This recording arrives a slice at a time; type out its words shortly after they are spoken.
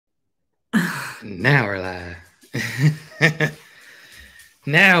Now we're live.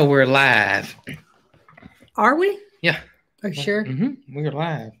 Now we're live. Are we? Yeah. Are you sure? We're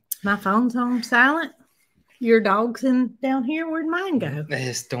live. My phone's on silent. Your dog's in down here. Where'd mine go?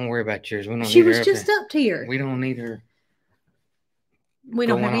 Just don't worry about yours. We don't She need was her just there. up here. We don't need her. We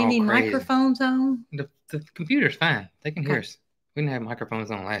don't have going any all crazy. microphones on. The computer's fine. They can hear Okay. us. We didn't have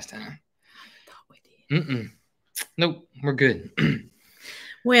microphones on last time. I thought we did. Nope. We're good.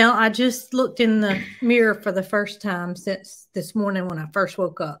 Well, I just looked in the mirror for the first time since this morning when I first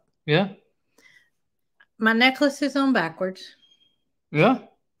woke up. Yeah. My necklace is on backwards. Yeah.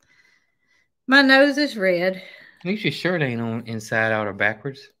 My nose is red. At least your shirt ain't on inside out or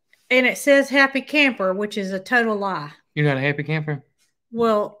backwards. And it says happy camper, which is a total lie. You're not a happy camper?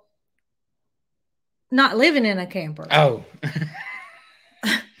 Well, not living in a camper. Oh.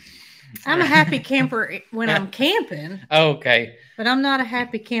 I'm a happy camper when I'm camping. Okay. But I'm not a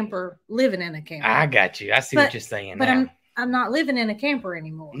happy camper living in a camper. I got you. I see what you're saying. But now. I'm not living in a camper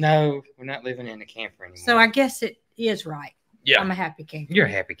anymore. No, we're not living in a camper anymore. So I guess it is right. Yeah. I'm a happy camper. You're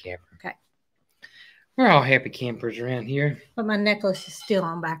a happy camper. Okay. We're all happy campers around here. But my necklace is still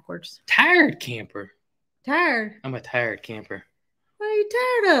on backwards. Tired camper. Tired? I'm a tired camper. What are you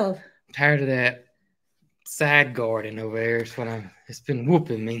tired of? I'm tired of that side garden over there. It's been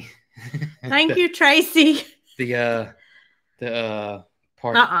whooping me. Thank you, Tracy. The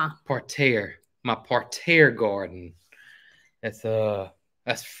parterre. My parterre garden.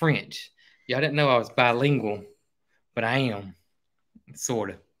 That's French. Y'all didn't know I was bilingual, but I am. Sort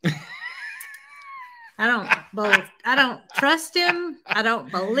of. I don't trust him. I don't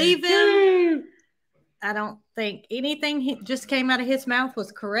believe him. I don't think anything he just came out of his mouth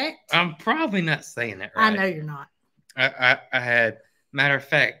was correct. I'm probably not saying that right. I know you're not. I had, matter of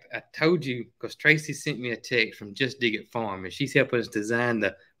fact, I told you because Tracy sent me a text from Just Dig It Farm, and she's helping us design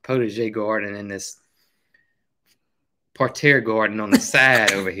the potager garden and this parterre garden on the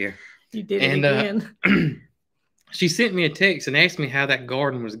side over here. You did it again. She sent me a text and asked me how that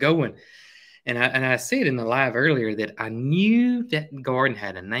garden was going. And I said in the live earlier that I knew that garden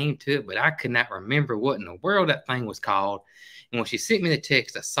had a name to it, but I could not remember what in the world that thing was called. And when she sent me the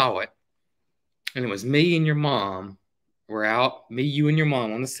text, I saw it. And it was me and your mom. We're out, me, you, and your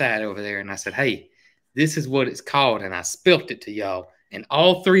mom on the side over there. And I said, hey, this is what it's called. And I spelt it to y'all. And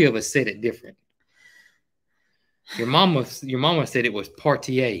all three of us said it different. Your mama said it was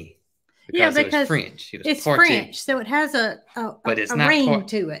partier. Because it was French. It's French, so it has a ring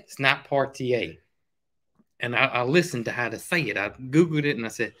to it. It's not partier. And I listened to how to say it. I Googled it and I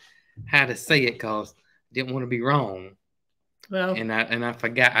said how to say it because I didn't want to be wrong. Well, and I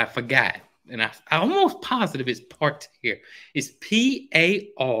forgot. And I'm almost positive it's parterre. It's Parterre.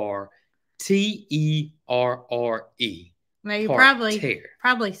 Now you're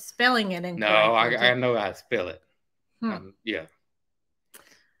probably spelling it incorrectly. No, I know how to spell it. Yeah.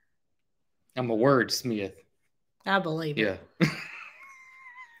 I'm a wordsmith. I believe it.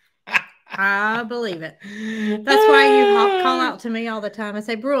 Yeah. I believe it. That's why you call out to me all the time and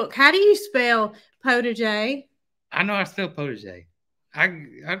say, Brooke, how do you spell potager? I know how to spell potager.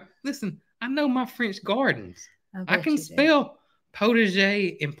 I listen, I know my French gardens. I can spell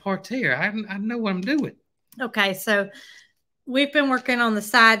potager and parterre. I know what I'm doing. Okay, so we've been working on the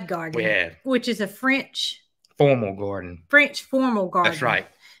side garden, which is a French formal garden. That's right.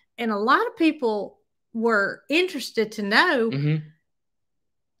 And a lot of people were interested to know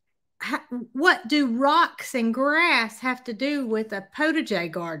what do rocks and grass have to do with a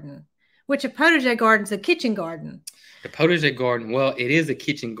potager garden, which a potager garden is a kitchen garden. The potager garden, well, it is a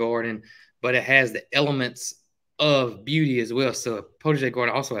kitchen garden, but it has the elements of beauty as well. So a potager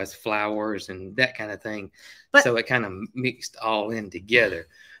garden also has flowers and that kind of thing. So it kind of mixed all in together.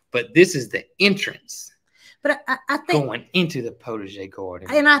 But this is the entrance. But I think going into the potager garden.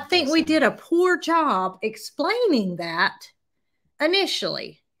 And I think we did a poor job explaining that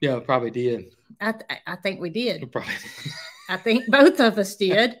initially. Yeah, probably did. I think we did. We probably did. I think both of us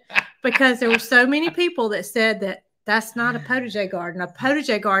did because there were so many people that said that that's not a potager garden. A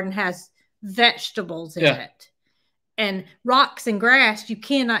potager garden has vegetables in it. And rocks and grass, you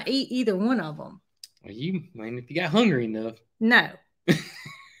cannot eat either one of them. Well, if you got hungry enough. No.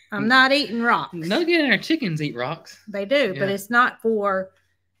 I'm not eating rocks. Nugget and our chickens eat rocks. They do, but it's not for.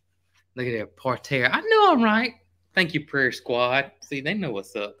 Look at that parterre. I know I'm right. Thank you, Prayer Squad. See, they know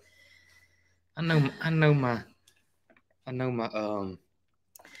what's up. I'm a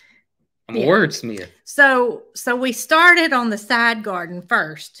wordsmith. So we started on the side garden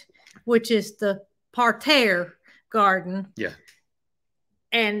first, which is the parterre garden. Yeah.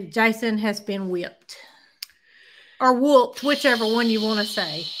 And Jason has been whipped. Or whooped, whichever one you want to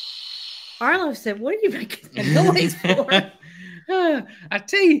say. Arlo said, "What are you making that noise for?" I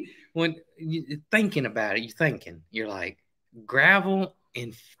tell you, when you're thinking about it, you're like, gravel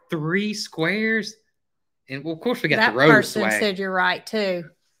in 3 squares. And well, of course, we got that the road person swag. said you're right too.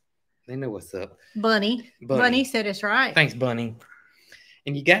 They know what's up. Bunny said it's right. Thanks, Bunny.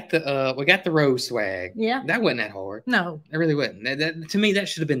 And you got the we got the road swag. Yeah, that wasn't that hard. No, it really wasn't. That to me, that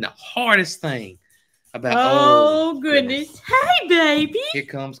should have been the hardest thing about. Oh goodness! Hey, baby. Here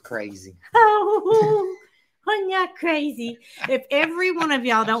comes crazy. Oh, wasn't that crazy? If every one of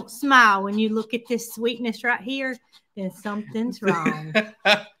y'all don't smile when you look at this sweetness right here, then something's wrong.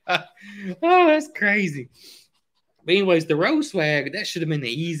 Oh, that's crazy. But anyways, the road swag, that should have been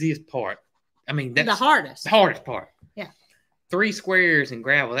the easiest part. I mean, that's the hardest part. Yeah. 3 squares and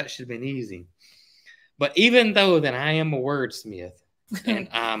gravel, that should have been easy. But even though that I am a wordsmith and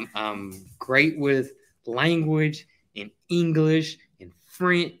I'm great with language and English and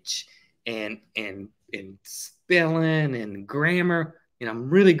French and spelling and grammar, and I'm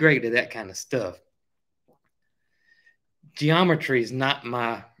really great at that kind of stuff. Geometry is not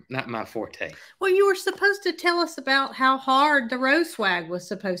my forte. Well, you were supposed to tell us about how hard the road swag was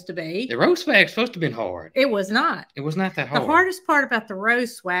supposed to be. The road swag was supposed to have been hard. It was not. It was not that hard. The hardest part about the road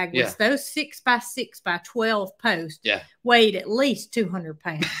swag was those 6x6x12 posts weighed at least 200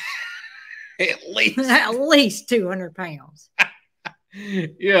 pounds. At least. At least 200 pounds.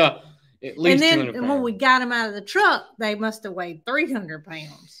 Yeah. At least. And then when we got them out of the truck, they must have weighed 300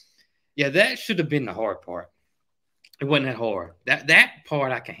 pounds. Yeah, that should have been the hard part. It wasn't that hard. That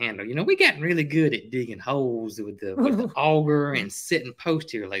part I can handle. You know, we gotten really good at digging holes with the auger and setting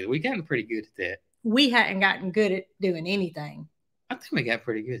posts here lately. We gotten pretty good at that. We hadn't gotten good at doing anything. I think we got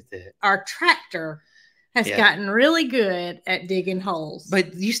pretty good at that. Our tractor has gotten really good at digging holes.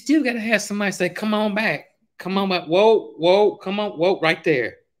 But you still got to have somebody say, "Come on back. Come on back. Whoa, come on. Whoa, right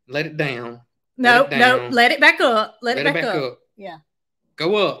there. Let it down. No, let it back up. Let it back up. Yeah.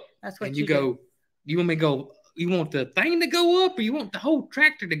 Go up." That's what and you go. You want me to go? You want the thing to go up, or you want the whole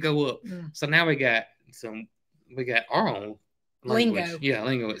tractor to go up? So now we got our own language. Lingo. Yeah,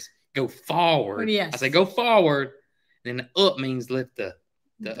 lingo. It's go forward. Yes. I say go forward, and then the up means lift the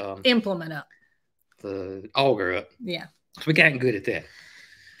implement up, the auger up. Yeah. So we gotten good at that.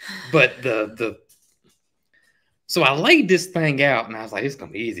 But so I laid this thing out, and I was like, it's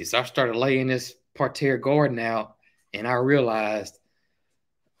gonna be easy. So I started laying this parterre garden out, and I realized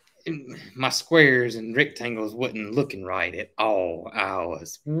my squares and rectangles wasn't looking right at all. I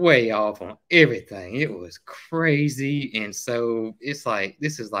was way off on everything. It was crazy. And so it's like,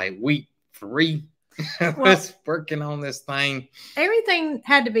 this is like week 3 of us working on this thing. Everything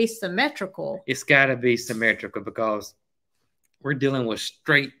had to be symmetrical. It's got to be symmetrical because we're dealing with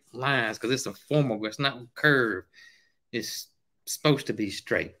straight lines because it's a formal, it's not curved. It's supposed to be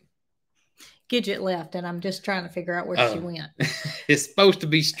straight. Gidget left, and I'm just trying to figure out where she went. It's supposed to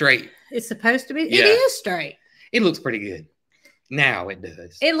be straight. It's supposed to be. Yeah. It is straight. It looks pretty good. Now it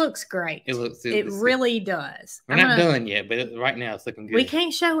does. It looks great. It really does. We're not done yet, but right now it's looking good. We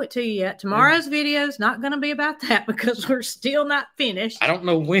can't show it to you yet. Tomorrow's video is not going to be about that because we're still not finished. I don't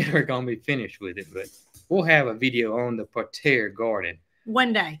know when we're going to be finished with it, but we'll have a video on the parterre garden.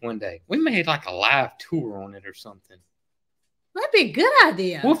 One day. We made like a live tour on it or something. That'd be a good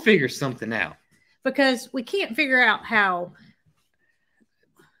idea. We'll figure something out. Because we can't figure out how.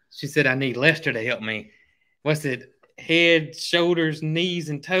 She said, I need Lester to help me. What's it? Head, shoulders, knees,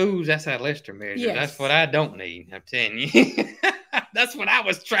 and toes. That's how Lester measures. Yes. That's what I don't need. I'm telling you. That's what I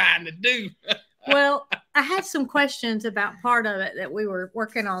was trying to do. Well, I had some questions about part of it that we were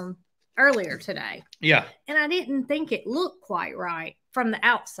working on earlier today. Yeah. And I didn't think it looked quite right from the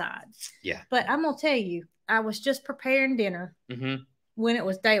outside. Yeah. But I'm going to tell you, I was just preparing dinner. Mm-hmm. When it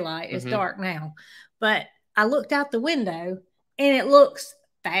was daylight. It's dark now. But I looked out the window and it looks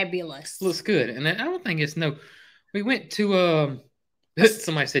fabulous. Looks good. And I don't think it's we went to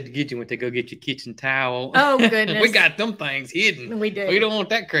somebody said to get you went to go get your kitchen towel. Oh goodness. We got them things hidden. We do. We don't want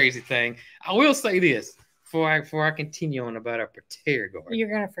that crazy thing. I will say this before I continue on about our parterre garden.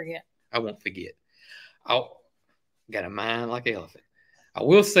 You're gonna forget. I won't forget. I got a mind like an elephant. I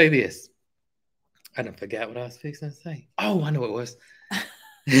will say this. I done forgot what I was fixing to say. Oh, I know it was.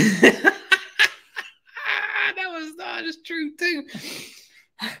 That was true too.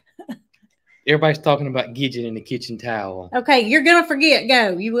 Everybody's talking about Gidget in the kitchen towel. Okay, you're gonna forget.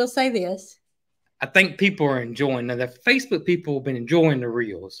 Go. You will say this. I think people are enjoying the Facebook people have been enjoying the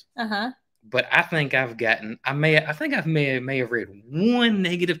reels. But I think I may have read one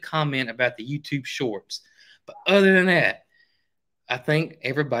negative comment about the YouTube shorts. But other than that, I think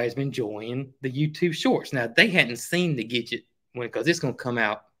everybody's been enjoying the YouTube shorts. Now they hadn't seen the Gidget because it's gonna come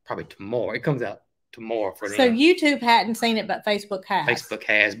out probably tomorrow. It comes out tomorrow for them. So YouTube hadn't seen it, but Facebook has. Facebook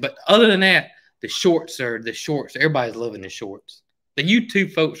has. But other than that, the shorts. Everybody's loving the shorts. The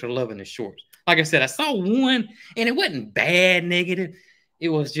YouTube folks are loving the shorts. Like I said, I saw one, and it wasn't bad negative. It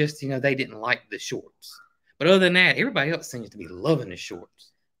was just, they didn't like the shorts. But other than that, everybody else seems to be loving the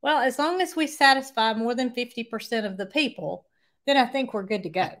shorts. Well, as long as we satisfy more than 50% of the people, then I think we're good to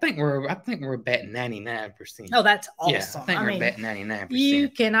go. I think we're about 99%. Oh, that's awesome. Yeah, I think we're about 99%. You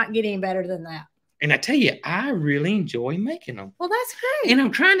cannot get any better than that. And I tell you, I really enjoy making them. Well, that's great. And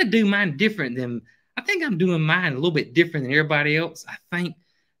I'm trying to do mine different than, I think I'm doing mine a little bit different than everybody else. I think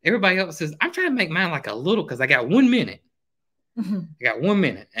everybody else says, I'm trying to make mine like a little, because I got 1 minute. I got 1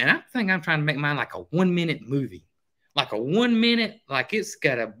 minute. And I think I'm trying to make mine like a 1 minute movie. Like a 1 minute, like it's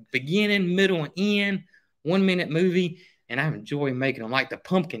got a beginning, middle, and end, 1 minute movie. And I enjoy making them, like the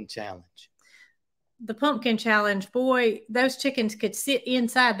pumpkin challenge. The pumpkin challenge, boy, those chickens could sit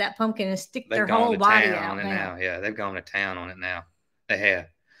inside that pumpkin and stick their whole body out now. Yeah, they've gone to town on it now. They have.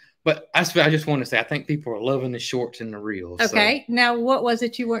 But I just want to say, I think people are loving the shorts and the reels. Okay. So. Now, what was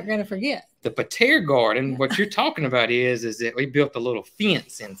it you weren't going to forget? The pater garden, what you're talking about is that we built a little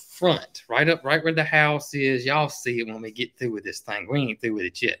fence in front, right where the house is. Y'all see it when we get through with this thing. We ain't through with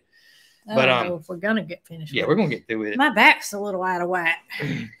it yet. But if we're gonna get finished, we're gonna get through with it. My back's a little out of whack.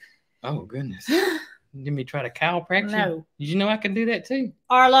 Oh goodness! Did me try to chiropractor? No. Did you know I can do that too?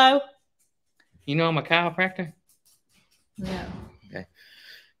 Arlo? You know I'm a chiropractor? No. Okay.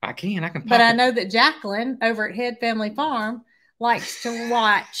 I can. But I know that Jacqueline over at Head Family Farm likes to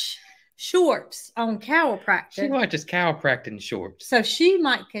watch shorts on chiropractor. She watches chiropractic shorts. So she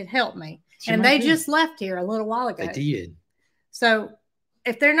could help me. They just left here a little while ago. They did. So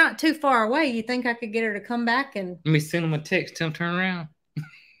if they're not too far away, you think I could get her to come back and... Let me send them a text. Tell them turn around.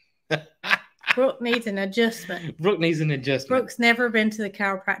 Brooke needs an adjustment. Brooke's never been to the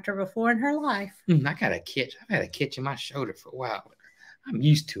chiropractor before in her life. I've had a catch in my shoulder for a while. I'm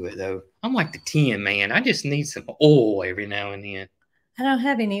used to it, though. I'm like the Tin Man. I just need some oil every now and then. I don't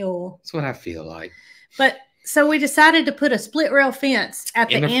have any oil. That's what I feel like. But... So we decided to put a split rail fence at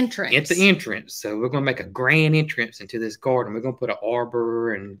the entrance. At the entrance. So we're going to make a grand entrance into this garden. We're going to put an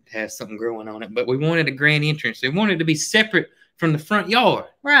arbor and have something growing on it. But we wanted a grand entrance. We wanted it to be separate from the front yard.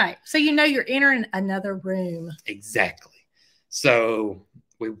 Right. So you're entering another room. Exactly. So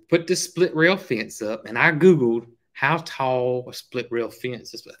we put this split rail fence up, and I Googled how tall a split rail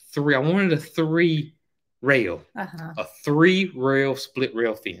fence is. I wanted a 3-rail. A 3-rail split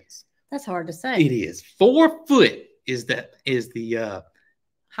rail fence. That's hard to say. It is. 4 foot is the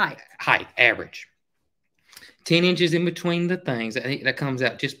height average. 10 inches in between the things. I think that comes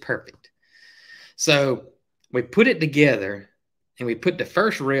out just perfect. So we put it together and we put the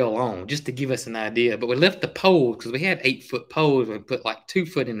first rail on just to give us an idea. But we left the poles because we had 8-foot poles. We put like 2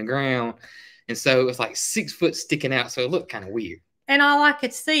 foot in the ground. And so it was like 6 foot sticking out. So it looked kind of weird. And all I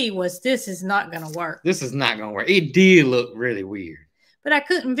could see was this is not going to work. This is not going to work. It did look really weird. But I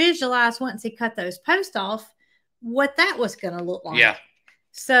couldn't visualize once he cut those posts off what that was going to look like. Yeah.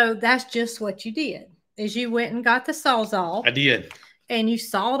 So that's just what you did, is you went and got the Sawzall. I did. And you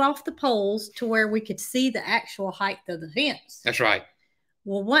sawed off the poles to where we could see the actual height of the fence. That's right.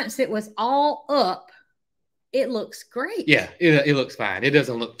 Well, once it was all up, it looks great. Yeah, it looks fine. It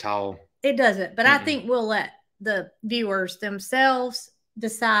doesn't look tall. It doesn't. But I think we'll let the viewers themselves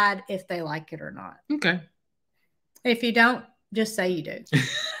decide if they like it or not. Okay. If you don't, just say you do.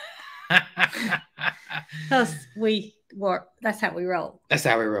 Because that's how we roll. That's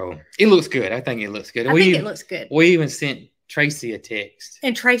how we roll. It looks good. I think it looks good. I think it looks good. We even sent Tracy a text.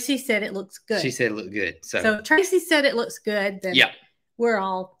 And Tracy said it looks good. She said it looked good. So Tracy said it looks good. Then we're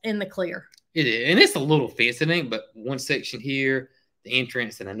all in the clear. It is. And it's a little fence. It ain't but one section here, the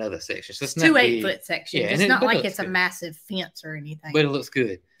entrance, and another section. So it's two 8-foot sections. Yeah, it's not like it's a massive fence or anything. But it looks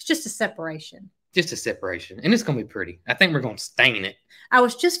good. It's just a separation. Just a separation. And it's going to be pretty. I think we're going to stain it. I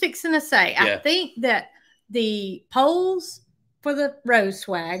was just fixing to say, I think that the poles for the rose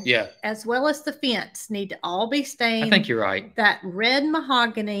swag, as well as the fence, need to all be stained. I think you're right. That red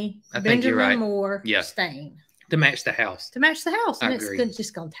mahogany, Benjamin Moore stain. To match the house. To match the house. And agree. It's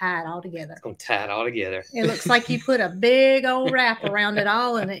just going to tie it all together. It's going to tie it all together. It looks like you put a big old wrap around it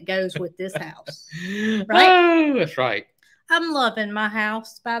all, and it goes with this house. Right? Oh, that's right. I'm loving my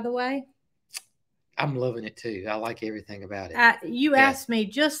house, by the way. I'm loving it too. I like everything about it. You asked me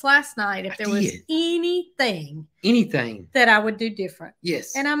just last night if there was anything that I would do different.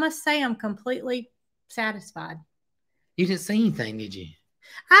 Yes. And I must say I'm completely satisfied. You didn't say anything, did you?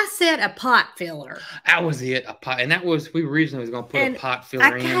 I said a pot filler. That was it. A pot. And that was, we originally was going to put a pot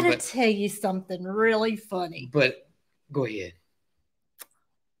filler in. I got to tell you something really funny. But go ahead.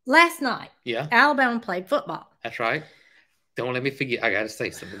 last night, Yeah. Alabama played football. That's right. Don't let me forget. I got to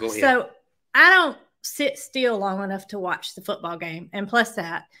say something. Go ahead. So I don't sit still long enough to watch the football game. And plus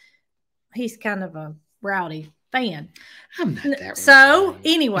that, he's kind of a rowdy fan. I'm not that So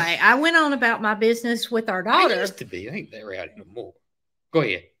rowdy. anyway, I went on about my business with our daughter. I used to be. I ain't that rowdy no more. Go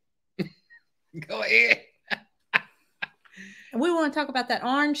ahead. Go ahead. We want to talk about that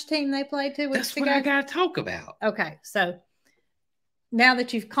orange team they played 2 weeks ago. That's what I got to talk about. Okay, so now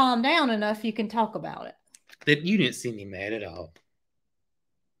that you've calmed down enough, you can talk about it. That you didn't see me mad at all.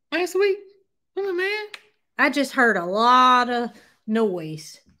 Last week, I wasn't mad. I just heard a lot of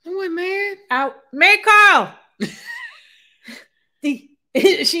noise. I wasn't mad. Out, Miko!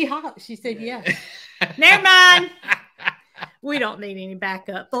 She said, yeah. Never mind. We don't need any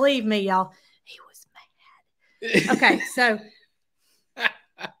backup. Believe me, y'all. He was mad. Okay, so.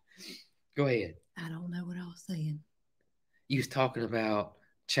 Go ahead. I don't know what I was saying. You was talking about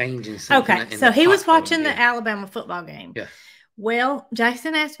changing something. Okay, so he was watching the Alabama football game. Yeah. Well,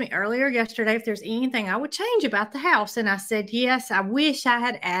 Jason asked me earlier yesterday if there's anything I would change about the house. And I said, yes, I wish I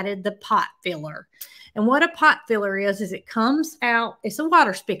had added the pot filler. And what a pot filler is it comes out, it's a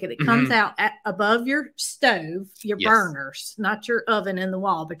water spigot. It comes out above your stove, your burners, not your oven in the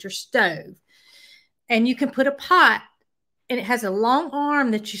wall, but your stove. And you can put a pot, and it has a long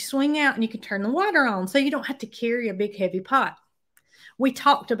arm that you swing out and you can turn the water on. So you don't have to carry a big, heavy pot. We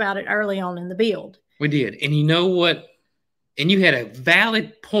talked about it early on in the build. We did. And you know what? And you had a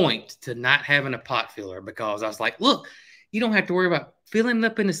valid point to not having a pot filler, because I was like, look, you don't have to worry about filling it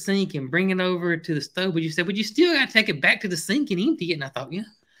up in the sink and bringing it over to the stove. But you said, but you still got to take it back to the sink and empty it. And I thought, yeah,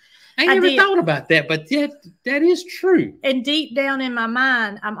 I never thought about that. But that is true. And deep down in my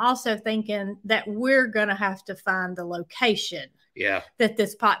mind, I'm also thinking that we're going to have to find the location that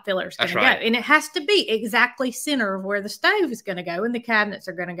this pot filler is going to go. And it has to be exactly center of where the stove is going to go and the cabinets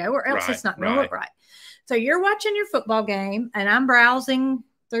are going to go, or else it's not going to look right. So you're watching your football game and I'm browsing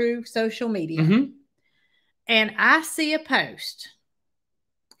through social media and I see a post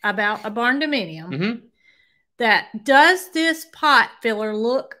about a barn dominium that does this pot filler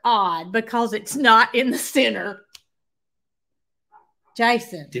look odd because it's not in the center.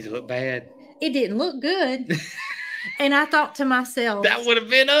 Jason. Did it look bad? It didn't look good. And I thought to myself, that would have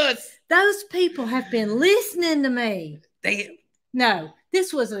been us. Those people have been listening to me. No,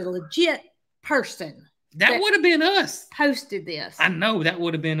 this was a legit person. That would have been us. Posted this. I know that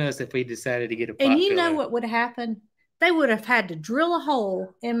would have been us if we decided to get a pot And you filler. know what would have happened? They would have had to drill a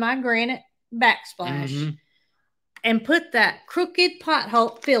hole in my granite backsplash and put that crooked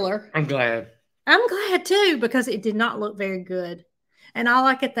pothole filler. I'm glad. I'm glad too, because it did not look very good. And all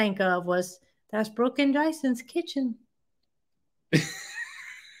I could think of was, that's Brooke and Jason's kitchen.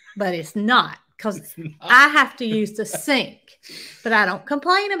 But it's not, because I have to use the sink. But I don't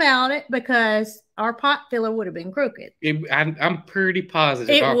complain about it because our pot filler would have been crooked. I'm pretty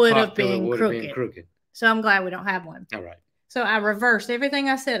positive it our would pot have filler been would crooked. have been crooked. So I'm glad we don't have one. All right. So I reversed everything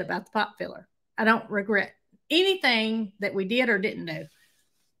I said about the pot filler. I don't regret anything that we did or didn't do.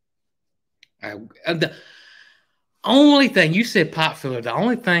 The only thing, you said pot filler, the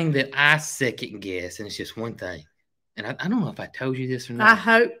only thing that I second guess, and it's just one thing, and I don't know if I told you this or not. I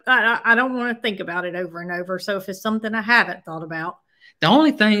hope, I don't want to think about it over and over. So if it's something I haven't thought about. The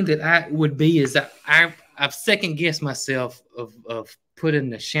only thing that I would be is that I've second guessed myself of putting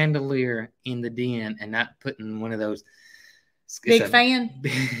the chandelier in the den and not putting one of those. Big fan.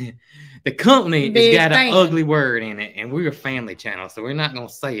 The company has got an ugly word in it, and we're a family channel, so we're not going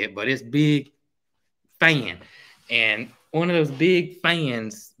to say it, but it's big fan. And one of those big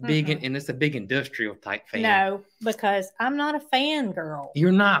fans, and it's a big industrial type fan. No, because I'm not a fan girl.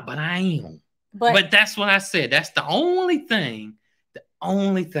 You're not, but I am. But that's what I said. That's the only thing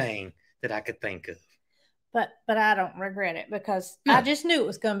that I could think of. But I don't regret it, because I just knew it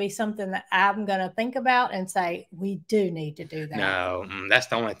was going to be something that I'm going to think about and say, we do need to do that. No, that's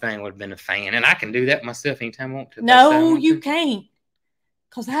the only thing would have been a fan. And I can do that myself anytime I want to. No, you can't.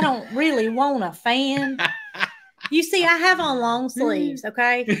 Because I don't really want a fan. You see, I have on long sleeves,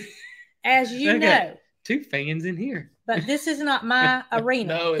 okay? As you know. 2 fans in here. But this is not my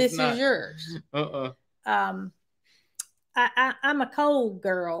arena. No, this is yours. I'm a cold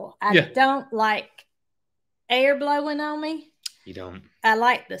girl. I don't like air blowing on me. You don't. I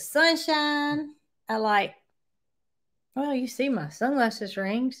like the sunshine. I like, well, you see my sunglasses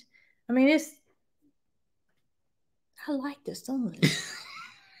rings. I mean, I like the sun.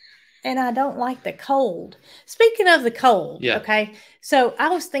 And I don't like the cold. Speaking of the cold, okay, so I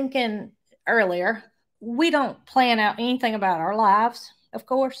was thinking earlier, we don't plan out anything about our lives, of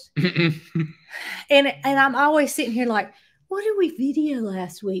course. and I'm always sitting here like, what did we video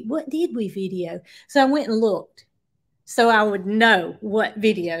last week? What did we video? So I went and looked so I would know what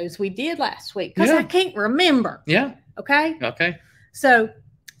videos we did last week because I can't remember. Yeah. Okay. Okay. So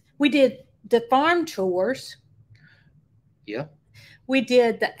we did the farm chores. Yeah. We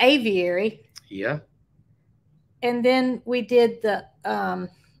did the aviary. Yeah. And then we did the,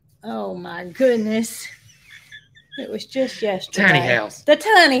 oh my goodness. It was just yesterday. Tiny house. The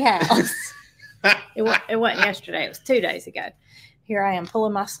tiny house. It wasn't yesterday. It was 2 days ago. Here I am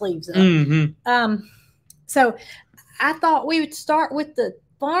pulling my sleeves up. Mm-hmm. So I thought we would start with the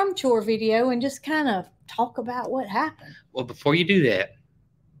farm chore video and just kind of talk about what happened. Well, before you do that,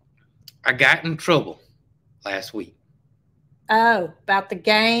 I got in trouble last week. Oh, about the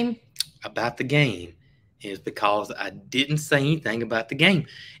game? About the game is because I didn't say anything about the game.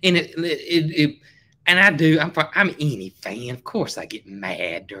 And and I'm any fan. Of course I get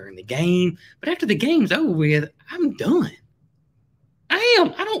mad during the game, but after the game's over with, I'm done. I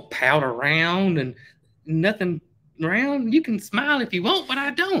am. I don't pout around and nothing around. You can smile if you want, but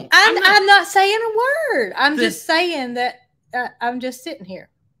I don't. I'm not saying a word. I'm just saying that I'm just sitting here.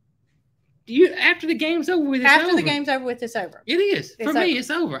 After the game's over with, after the game's over with, it's over. It is. For me,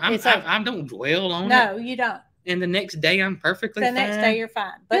 it's over. I don't dwell on it. No, you don't. And the next day, I'm perfectly fine. The next day, you're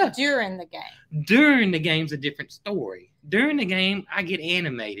fine. But during the game. During the game's a different story. During the game, I get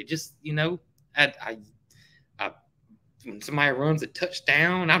animated. Just, I when somebody runs a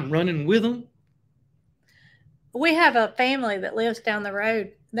touchdown, I'm running with them. We have a family that lives down the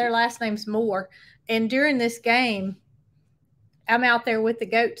road. Their last name's Moore. And during this game, I'm out there with the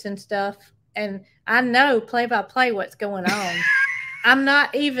goats and stuff. And I know play-by-play what's going on. I'm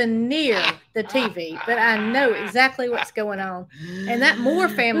not even near the TV, but I know exactly what's going on. And that Moore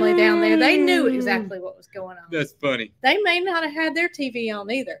family down there, they knew exactly what was going on. That's funny. They may not have had their TV on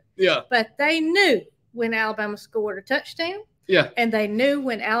either. Yeah. But they knew when Alabama scored a touchdown. Yeah. And they knew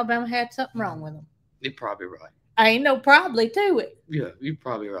when Alabama had something wrong with them. You're probably right. Ain't no probably to it. Yeah, you're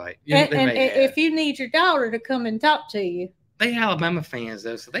probably right. And if you need your daughter to come and talk to you. They Alabama fans,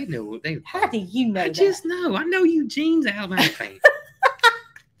 though, so they know. How do you know that? I just know. I know Eugene's Alabama fan.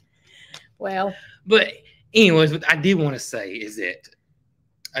 Well. But anyways, what I did want to say is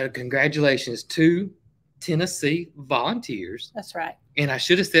that congratulations to Tennessee Volunteers. That's right. And I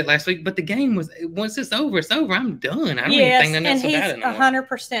should have said last week, but the game was, once it's over, I'm done. I don't even think enough about it anymore.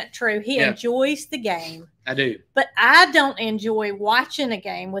 100% true. He enjoys the game. I do. But I don't enjoy watching a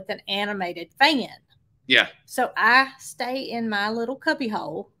game with an animated fan. Yeah. So I stay in my little cubby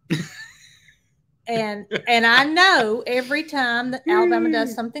hole. and I know every time that Alabama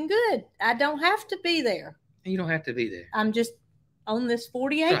does something good, I don't have to be there. You don't have to be there. I'm just on this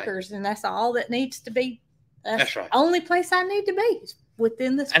 40 acres, and that's all that needs to be. That's right. The only place I need to be is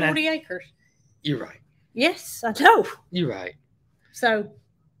within this 40 acres. You're right. Yes, I know. You're right. So,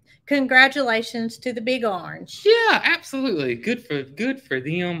 congratulations to the Big Orange. Yeah, absolutely. Good for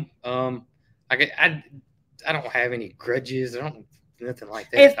them. I don't have any grudges. I don't nothing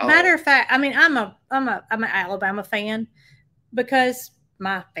like that. If matter of fact, I mean, I'm an Alabama fan because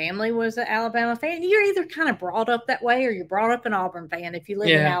my family was an Alabama fan. You're either kind of brought up that way or you're brought up an Auburn fan if you live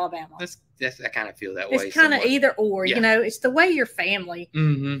in Alabama. I kind of feel that way. It's kind of either or. Yeah. It's the way your family,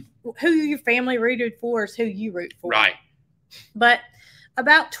 who your family rooted for is who you root for. Right. But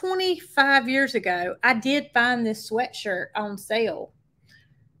about 25 years ago, I did find this sweatshirt on sale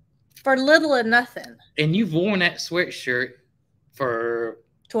for little or nothing. And you've worn that sweatshirt for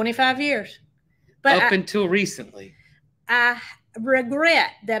 25 years. But until recently. I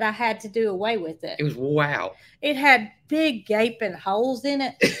regret that I had to do away with it. It was wore out. It had big gaping holes in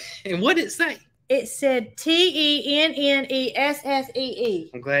it. And what did it say? It said TENNESSEE.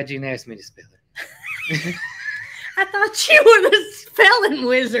 I'm glad you didn't ask me to spell it. I thought you were the spelling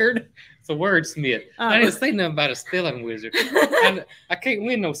wizard. It's a wordsmith. I didn't say nothing about a spelling wizard. I can't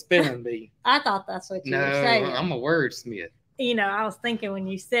win no spelling bee. I thought that's what you were saying. No, I'm a wordsmith. I was thinking when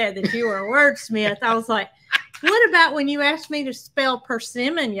you said that you were a wordsmith, I was like, what about when you asked me to spell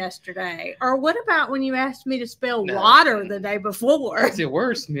persimmon yesterday? Or what about when you asked me to spell water the day before? See,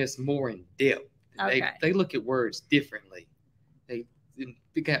 wordsmiths more in depth. Okay. They look at words differently. They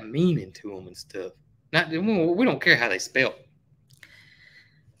got meaning to them and stuff. We don't care how they spell.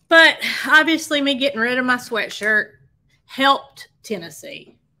 But obviously me getting rid of my sweatshirt helped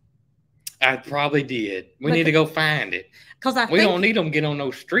Tennessee. I probably did. We need to go find it. We don't need them to get on no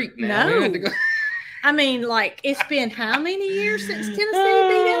streak now. No. We have to go. I mean, it's been how many years since Tennessee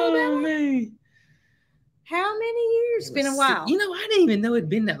beat Alabama? How many years? It's been a while. I didn't even know it'd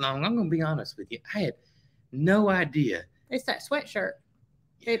been that long. I'm going to be honest with you. I had no idea. It's that sweatshirt.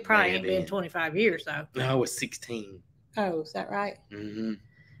 It probably ain't been 25 years, though. No, it was 16. Oh, is that right? Mm-hmm.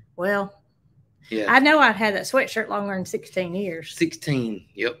 Well, yeah. I know I've had that sweatshirt longer than 16 years. 16.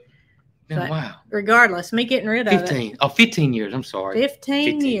 Yep. But wow. Regardless, me getting rid of 15. Oh, 15 years. I'm sorry.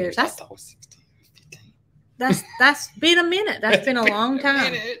 15 years. I thought it was 16. 15. That's been a minute. That's been a long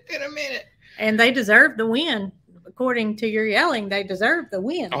time. It's been a minute. And they deserve the win. According to your yelling, they deserve the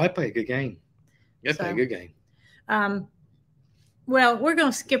win. Oh, they play a good game. They play a good game. Well, we're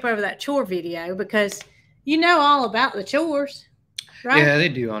going to skip over that chore video because you know all about the chores, right? Yeah, they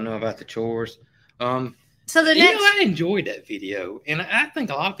do. I know about the chores. So the next, I enjoyed that video, and I think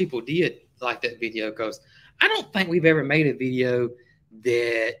a lot of people did like that video because I don't think we've ever made a video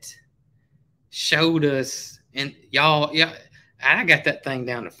that showed us, and y'all, yeah, I got that thing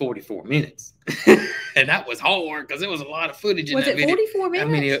down to 44 minutes, and that was hard because there was a lot of footage in that video. Was it 44 minutes?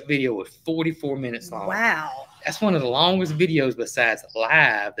 I mean, the video was 44 minutes long. Wow. That's one of the longest videos besides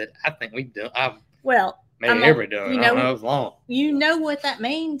live that I think we've done. I've ever done. You know, it was long. You know what that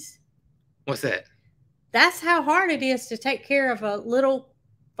means? What's that? That's how hard it is to take care of a little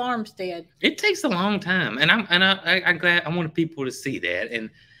farmstead. It takes a long time, and I'm glad. I wanted people to see that, and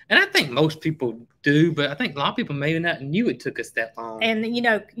I think most people do, but I think a lot of people maybe not knew it took us that long. And you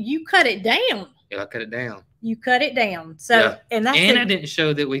know, you cut it down. Yeah, I cut it down. You cut it down. So and I didn't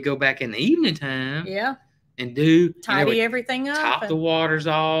show that we go back in the evening time. Yeah. And do tidy everything up. Top the waters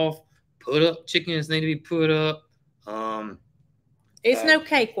off. Put up chickens need to be put up. It's no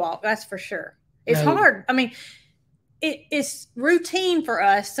cakewalk, that's for sure. It's hard. I mean, it's routine for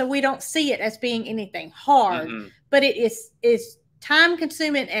us, so we don't see it as being anything hard. But it is time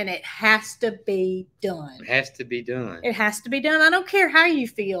consuming, and it has to be done. It has to be done. It has to be done. I don't care how you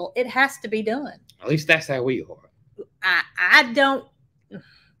feel. It has to be done. At least that's how we are.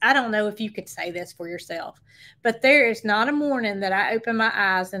 I don't know if you could say this for yourself, but there is not a morning that I open my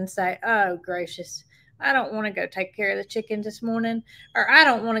eyes and say, oh, gracious, I don't want to go take care of the chickens this morning, or I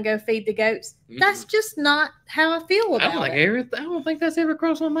don't want to go feed the goats. That's just not how I feel about it. I don't think that's ever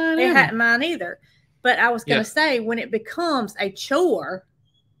crossed my mind. It hadn't mine either. But I was going to say, when it becomes a chore,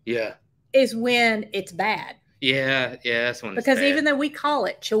 is when it's bad. Yeah, that's when because even though we call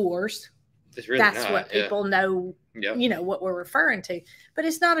it chores, really that's what people know. You know what we're referring to, but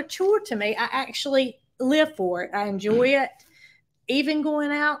it's not a chore to me. I actually live for it. I enjoy it. Even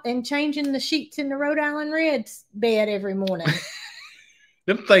going out and changing the sheets in the Rhode Island Reds bed every morning.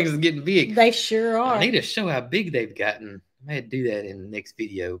 Them things are getting big. They sure are. I need to show how big they've gotten. I may do that in the next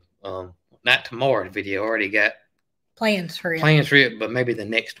video. Not tomorrow's video. I already got plans for it, but maybe the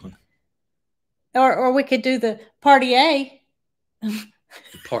next one. Or we could do the party A.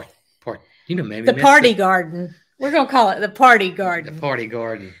 Part. You know, maybe the party garden. We're gonna call it the party garden. The party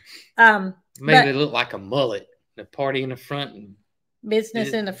garden. Maybe it look like a mullet. The party in the front and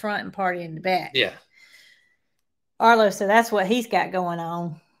business in the front and party in the back. Yeah. Arlo said that's what he's got going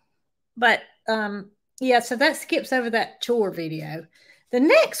on. But so that skips over that chore video. The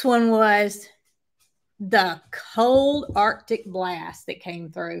next one was the cold Arctic blast that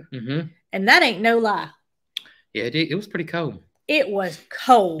came through. And that ain't no lie. Yeah, it was pretty cold. It was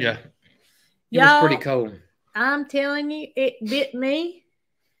cold. Yeah. It was pretty cold. I'm telling you, it bit me.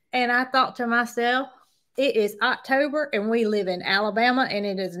 And I thought to myself, it is October and we live in Alabama and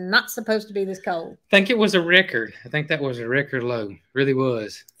it is not supposed to be this cold. I think it was a record. I think that was a record low. It really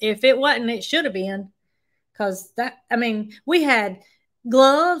was. If it wasn't, it should have been. Because we had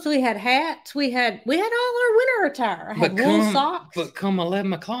gloves, we had hats, we had all our winter attire. I had wool socks. But come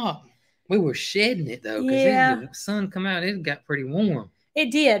 11 o'clock, we were shedding it though. Because then the sun come out, it got pretty warm. It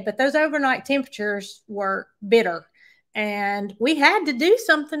did, but those overnight temperatures were bitter. And we had to do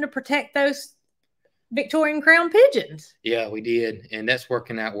something to protect those Victorian crown pigeons. Yeah, we did. And that's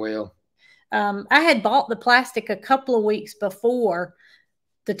working out well. I had bought the plastic a couple of weeks before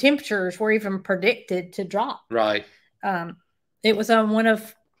the temperatures were even predicted to drop. Right. It was on one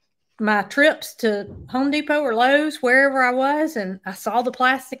of my trips to Home Depot or Lowe's, wherever I was, and I saw the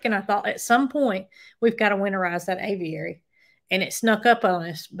plastic and I thought at some point we've got to winterize that aviary. And it snuck up on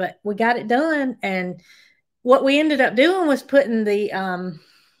us, but we got it done. And what we ended up doing was putting the,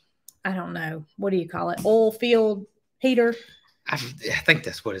 I don't know, what do you call it? Oil field heater. I think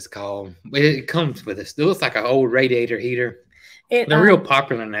that's what it's called. It comes with it. It looks like an old radiator heater. They're real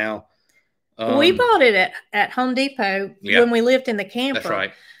popular now. We bought it at Home Depot when we lived in the camper. That's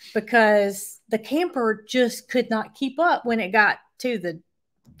right. Because the camper just could not keep up when it got to the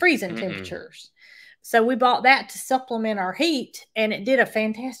freezing temperatures. So we bought that to supplement our heat, and it did a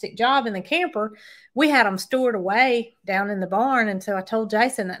fantastic job in the camper. We had them stored away down in the barn. And so I told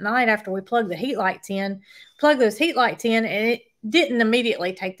Jason that night after we plugged the heat lights in, plug those heat lights in, and it didn't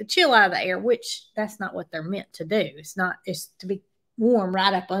immediately take the chill out of the air, which that's not what they're meant to do. It's to be warm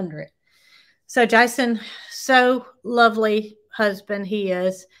right up under it. So Jason, so lovely husband he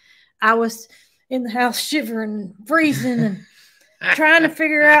is. I was in the house shivering, freezing, and trying to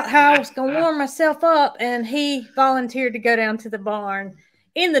figure out how I was going to warm myself up. And he volunteered to go down to the barn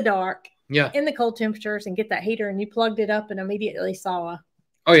in the dark, in the cold temperatures, and get that heater. And you plugged it up and immediately saw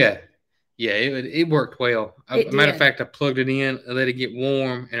Oh, yeah. Yeah, it worked well. Matter of fact, I plugged it in, I let it get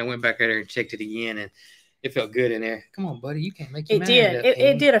warm, and I went back out there and checked it again, and it felt good in there. Come on, buddy, you can't make your mind up.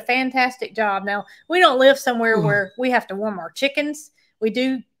 It did a fantastic job. Now, we don't live somewhere where we have to warm our chickens. We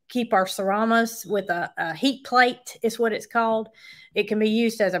do keep our Ceramas with a heat plate is what it's called. It can be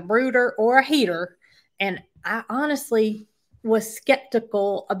used as a brooder or a heater. And I honestly was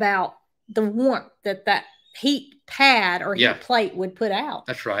skeptical about the warmth that heat pad or heat plate would put out.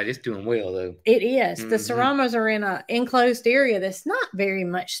 That's right. It's doing well, though. It is. The Ceramas are in an enclosed area that's not very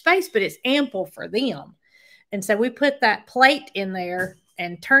much space, but it's ample for them. And so we put that plate in there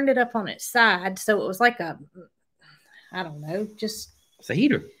and turned it up on its side. So it was like I don't know, just it's a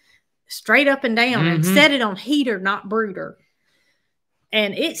heater. Straight up and down, and set it on heater, not brooder.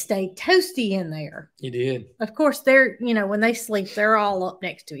 And it stayed toasty in there. It did. Of course, they're, when they sleep, they're all up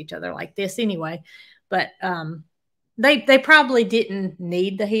next to each other like this anyway. But they probably didn't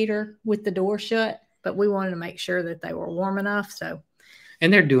need the heater with the door shut, but we wanted to make sure that they were warm enough. So,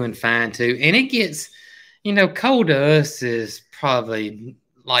 and they're doing fine too. And it gets, cold to us is probably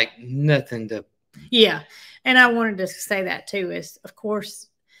like nothing to. Yeah. And I wanted to say that too, is of course,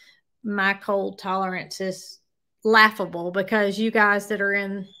 my cold tolerance is laughable because you guys that are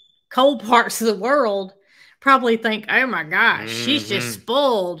in cold parts of the world probably think, oh my gosh, she's just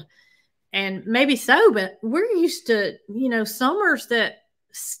spoiled. And maybe so, but we're used to, summers that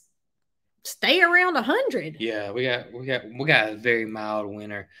stay around 100. Yeah, we got a very mild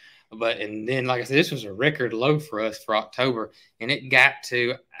winter. And then, like I said, this was a record low for us for October, and it got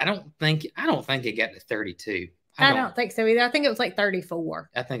to, I don't think it got to 32. I don't think so either. I think it was like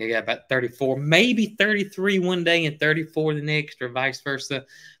 34. I think I got about 34, maybe 33 one day and 34 the next, or vice versa.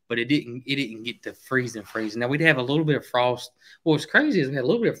 But it didn't get to freezing. Now we'd have a little bit of frost. What's crazy is we had a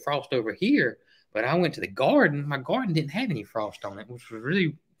little bit of frost over here, but I went to the garden. My garden didn't have any frost on it, which was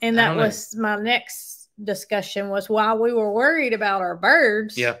really. And that was my next discussion, was while we were worried about our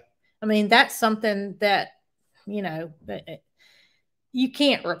birds. Yeah. I mean, that's something that, you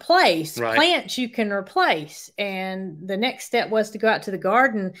can't replace. Right. Plants you can replace. And the next step was to go out to the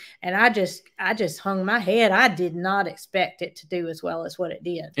garden, and I just hung my head. I did not expect it to do as well as what it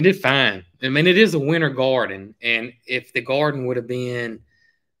did. It did fine. I mean, it is a winter garden, and if the garden would have been,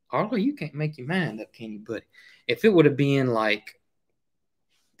 Harlow, you can't make your mind up, can you, buddy? If it would have been like,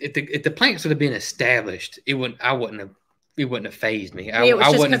 if the plants would have been established, it wouldn't have fazed me. I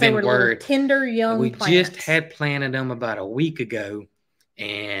wouldn't have been worried. Tender young plants. We just had planted them about a week ago,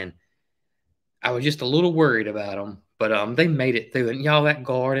 and I was just a little worried about them, but they made it through. And y'all, that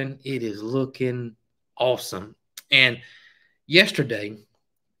garden, it is looking awesome. And yesterday,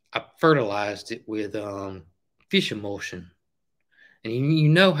 I fertilized it with fish emulsion. And you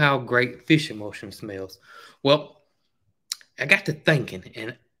know how great fish emulsion smells. Well, I got to thinking,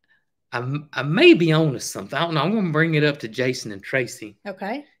 and I may be on to something. I don't know. I'm going to bring it up to Jason and Tracy.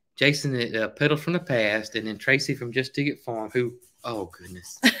 Okay. Jason at Pedals from the Past, and then Tracy from Just Dig It Farm, who, oh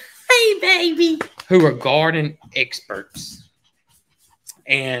goodness. Hey, baby. Who are garden experts.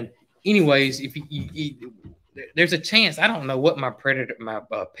 And anyways, if you there's a chance, I don't know what my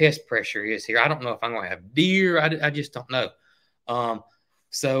pest pressure is here. I don't know if I'm going to have deer. I just don't know.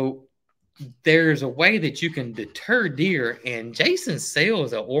 So there's a way that you can deter deer, and Jason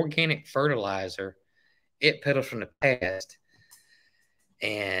sells an organic fertilizer at Pedals from the Past,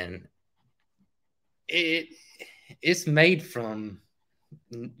 and it's made from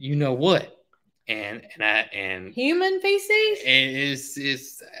you know what, and human feces.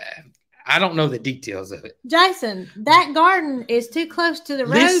 It's I don't know the details of it. Jason, that garden is too close to the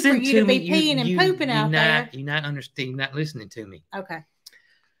road for you to be peeing and pooping out there. You're not listening to me. Okay.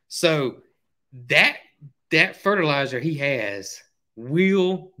 So that fertilizer he has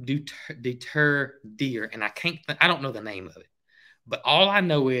will deter deer, and I don't know the name of it, but all I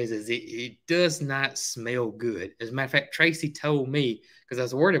know is it does not smell good. As a matter of fact, Tracy told me, because I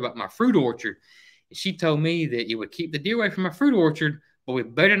was worried about my fruit orchard, and she told me that it would keep the deer away from my fruit orchard, but we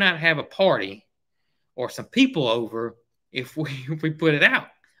better not have a party or some people over if we put it out.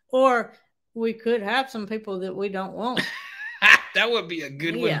 Or We could have some people that we don't want. That would be a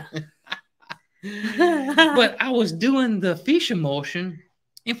good Yeah. one. But I was doing the fish emulsion.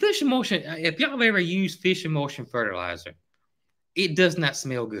 And fish emulsion, if y'all have ever used fish emulsion fertilizer, it does not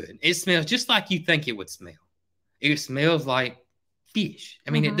smell good. It smells just like you think it would smell. It smells like fish.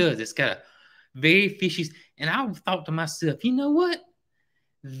 I mean, it does. It's got a very fishy. And I thought to myself, you know what?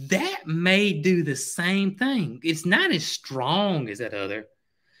 That may do the same thing. It's not as strong as that other.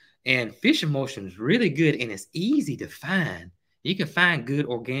 And fish emulsion is really good, and it's easy to find. You can find good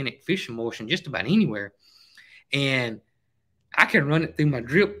organic fish emulsion just about anywhere. And I can run it through my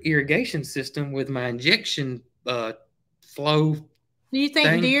drip irrigation system with my injection flow. Do you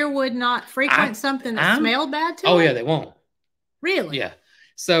think deer would not frequent something that smelled bad to them? Oh, yeah, they won't. Really? Yeah.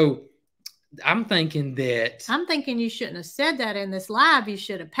 So I'm thinking you shouldn't have said that in this live. You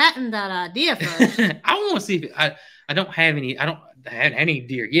should have patented that idea first. I want to see if I don't have any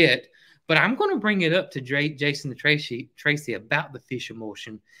deer yet, but I'm going to bring it up to Jason and Tracy about the fish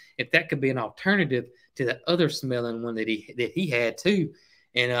emulsion, if that could be an alternative to the other smelling one that he had too.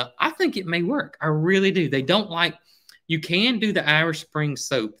 And I think it may work. I really do. They don't like. You can do the Irish Spring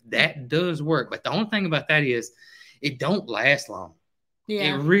soap. That does work, but the only thing about that is it don't last long.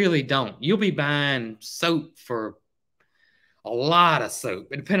 Yeah. It really don't. You'll be buying soap for a lot of soap,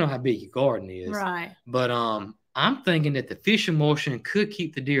 depending on how big your garden is. Right. But I'm thinking that the fish emulsion could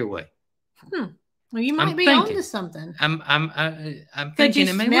keep the deer away. Well, you might be onto something. I'm Could thinking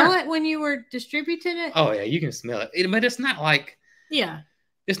you it may smell work. it when you were distributing it? Oh yeah, you can smell it. But it's not like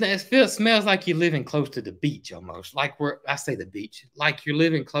it's not. It smells like you're living close to the beach almost. Like where I say the beach, like you're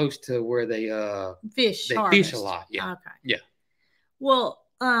living close to where they fish a lot. Yeah. Okay. Yeah. Well,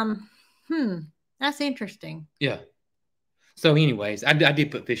 that's interesting. Yeah. So, anyways, I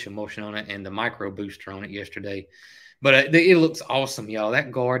did put fish emulsion on it and the micro booster on it yesterday, but it looks awesome, y'all.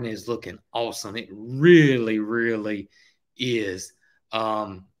 That garden is looking awesome. It really, really is.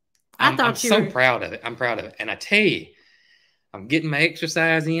 I'm so proud of it. I'm proud of it, and I tell you, I'm getting my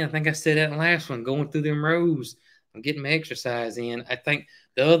exercise in. I think I said that in the last one, going through them rows. I'm getting my exercise in. I think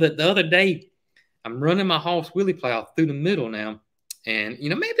the other day, I'm running my horse wheelie plow through the middle now, and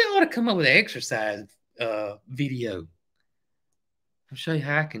maybe I ought to come up with an exercise video. I'll show you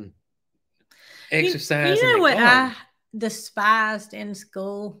how I can exercise. You know what I despised in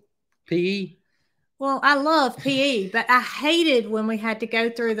school? PE. Well, I love PE, but I hated when we had to go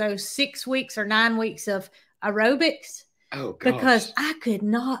through those 6 weeks or 9 weeks of aerobics. Oh, gosh. Because I could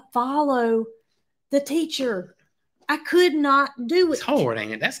not follow the teacher. I could not do it. It's hard,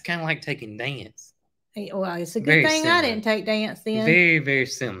 ain't it? That's kind of like taking dance. Well, it's a good thing I didn't take dance then. Very, very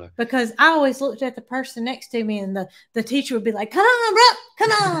similar. Because I always looked at the person next to me, and the teacher would be like, "Come on, Brooke,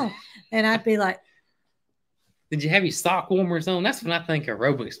 come on," and I'd be like, "Did you have your sock warmers on?" That's when I think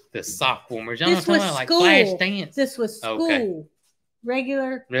aerobics, the sock warmers. Y'all this was about school. Like flash dance. This was school, okay.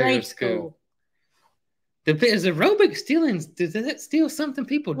 regular grade school. Is aerobics still in? Is that still something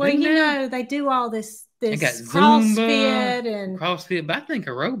people do now? They do all this got CrossFit and CrossFit, but I think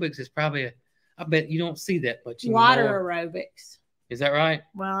aerobics is probably I bet you don't see that much anymore. Water aerobics. Is that right?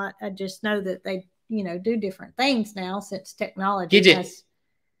 Well, I just know that they, do different things now since technology has.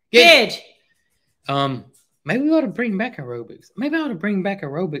 Gidge. Maybe we ought to bring back aerobics. Maybe I ought to bring back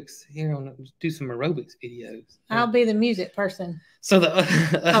aerobics here do some aerobics videos. I'll be the music person. So the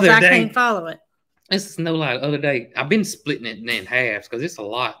other day, I can't follow it. This is no lie. The other day, I've been splitting it in halves because it's a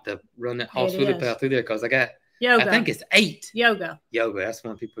lot to run that horse wheelie plow through there because I got yoga. I think it's 8. Yoga. That's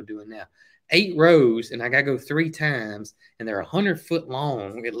what people are doing now. 8 rows, and I got to go 3 times, and they're 100 foot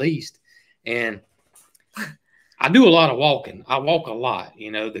long at least. And I do a lot of walking. I walk a lot.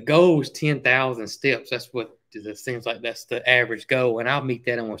 The goal is 10,000 steps. That's what it seems like. That's the average goal, and I'll meet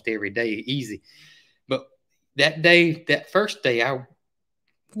that almost every day, easy. But that first day, I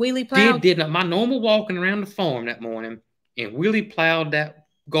wheelie plowed. Did my normal walking around the farm that morning, and wheelie plowed that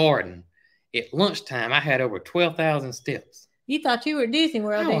garden. At lunchtime, I had over 12,000 steps. You thought you were at Disney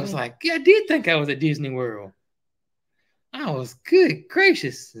World, I was like, I did think I was at Disney World. I was good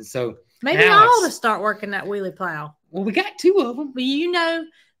gracious. And so maybe I ought to start working that wheelie plow. Well, we got 2 of them. But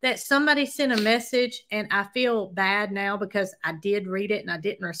that somebody sent a message, and I feel bad now because I did read it and I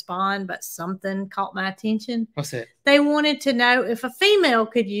didn't respond, but something caught my attention. What's that? They wanted to know if a female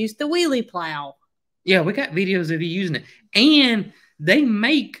could use the wheelie plow. Yeah, we got videos of you using it. And they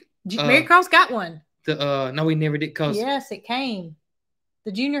make... Mary Cross got one. No, we never did. Yes, it came.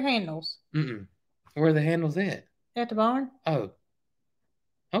 The junior handles. Where are the handles at? At the barn. Oh.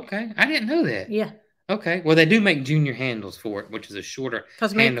 Okay. I didn't know that. Yeah. Okay. Well, they do make junior handles for it, which is a shorter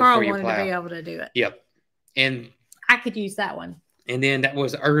because me and Carl wanted to be able to do it. Yep. And I could use that one. And then that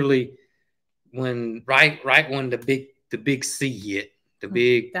was early right when the big C hit,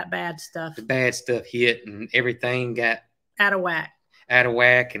 that bad stuff, the bad stuff hit, and everything got out of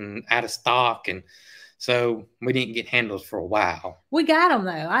whack and out of stock, and so we didn't get handles for a while. We got them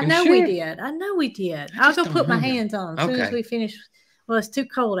though. I know we did. I'll go put my hands on them as soon as we finish. Well, it's too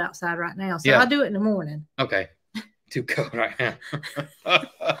cold outside right now, so I'll do it in the morning. Okay. Too cold right now.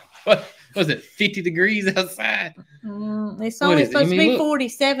 What was it? 50 degrees outside? It's only supposed to be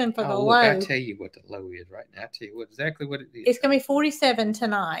 47 for the low. I'll tell you what the low is right now. I'll tell you exactly what it is. It's going to be 47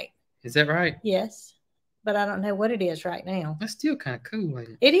 tonight. Is that right? Yes. But I don't know what it is right now. That's still kind of cool, ain't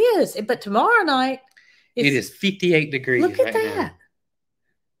it? It is. But tomorrow night, it is 58 degrees. Look at that. Now.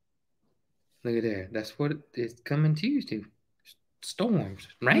 Look at there. That's what it's coming Tuesday. Storms.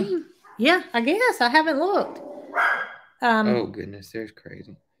 Rain? Yeah, I guess. I haven't looked. Oh, goodness. There's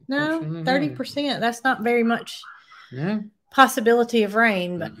crazy. No, 30%. That's not very much possibility of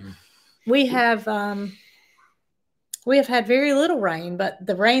rain. But we have had very little rain. But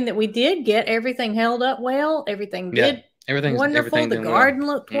the rain that we did get, everything held up well. Everything did wonderful. The garden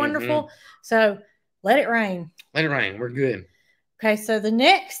looked wonderful. So let it rain. Let it rain. We're good. Okay, so the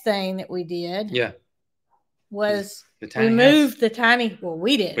next thing that we did was we moved the tiny, well,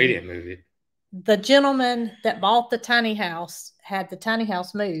 we didn't. We didn't move it. The gentleman that bought the tiny house had the tiny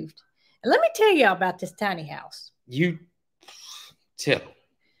house moved. And let me tell you about this tiny house. You tell.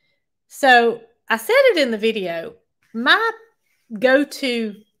 So I said it in the video. My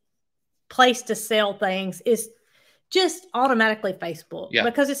go-to place to sell things is just automatically Facebook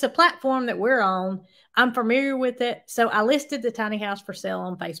because it's a platform that we're on. I'm familiar with it. So I listed the tiny house for sale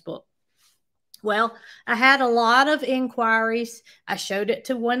on Facebook. Well, I had a lot of inquiries. I showed it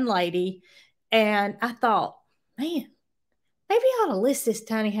to one lady and I thought, man, maybe I ought to list this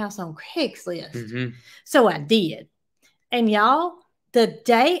tiny house on Craigslist. So I did. And y'all, the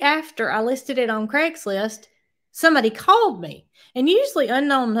day after I listed it on Craigslist, somebody called me. And usually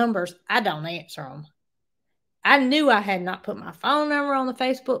unknown numbers, I don't answer them. I knew I had not put my phone number on the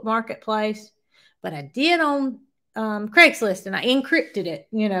Facebook marketplace, but I did on Craigslist, and I encrypted it,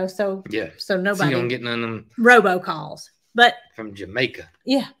 so nobody you don't get none of them robocalls. But from Jamaica,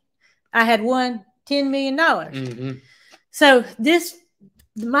 I had won $10 million. So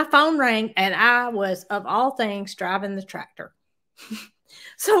my phone rang, and I was, of all things, driving the tractor.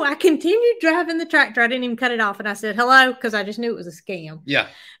 So I continued driving the tractor. I didn't even cut it off, and I said hello because I just knew it was a scam. Yeah.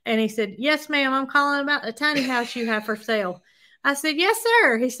 And he said, "Yes, ma'am. I'm calling about the tiny house you have for sale." I said, "Yes,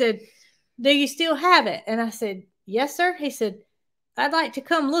 sir." He said, "Do you still have it?" And I said, "Yes, sir." He said, "I'd like to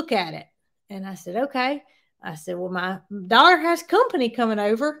come look at it." And I said, "Okay." I said, "Well, my daughter has company coming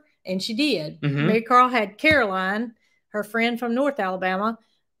over." And she did. Mary Carl had Caroline, her friend from North Alabama,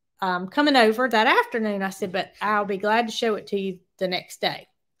 coming over that afternoon. I said, "But I'll be glad to show it to you the next day."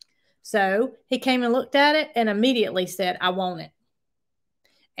 So he came and looked at it and immediately said, "I want it."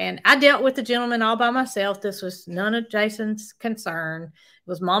 And I dealt with the gentleman all by myself. This was none of Jason's concern. It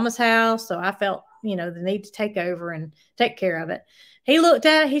was Mama's house. So I felt, the need to take over and take care of it. He looked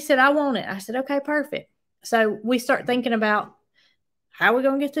at it. He said, "I want it." I said, "Okay, perfect." So we start thinking about how we're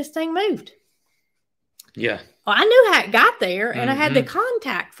going to get this thing moved. Yeah. Well, I knew how it got there, and I had the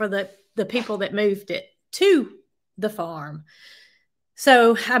contact for the people that moved it to the farm.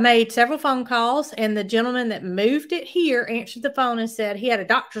 So I made several phone calls, and the gentleman that moved it here answered the phone and said he had a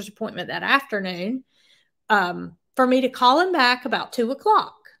doctor's appointment that afternoon for me to call him back about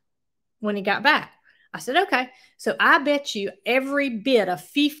 2:00 when he got back. I said, "Okay." So I bet you every bit of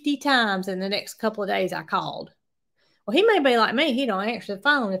 50 times in the next couple of days I called. Well, he may be like me. He don't answer the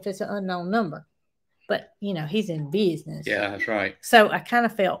phone if it's an unknown number. But, he's in business. Yeah, that's right. So I kind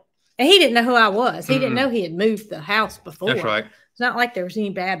of felt, and he didn't know who I was. He didn't know he had moved the house before. That's right. It's not like there was any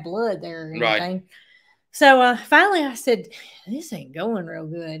bad blood there or anything. Right. So finally I said, this ain't going real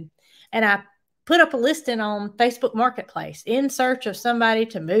good. And I put up a listing on Facebook Marketplace in search of somebody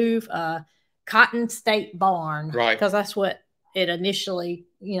to move a Cotton State barn. Right. Because that's what it initially,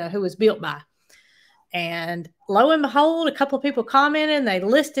 who was built by. And lo and behold, a couple of people commented and they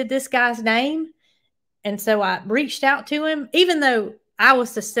listed this guy's name. And so I reached out to him. Even though I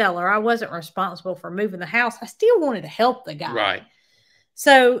was the seller, I wasn't responsible for moving the house, I still wanted to help the guy. Right.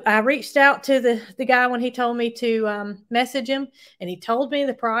 So I reached out to the guy when he told me to message him, and he told me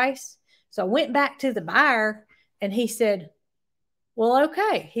the price. So I went back to the buyer, and he said, "Well,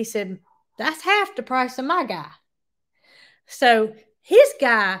 okay." He said, "That's half the price of my guy." So his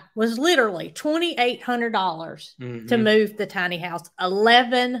guy was literally $2,800 to move the tiny house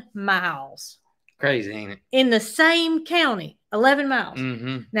 11 miles. Crazy, ain't it? In the same county, 11 miles.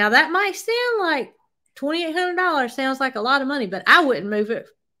 Now, that might sound like $2,800 sounds like a lot of money, but I wouldn't move it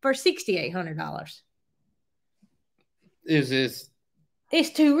for $6,800. Is It's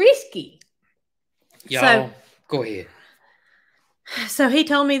too risky. y'all go ahead. So he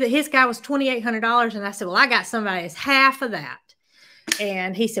told me that his guy was $2,800, and I said, well, I got somebody that's half of that.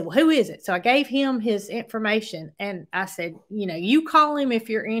 And he said, well, who is it? So I gave him his information, and I said, you call him if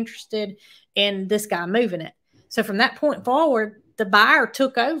you're interested in this guy moving it. So from that point forward, the buyer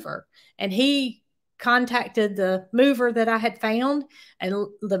took over, and he contacted the mover that I had found, and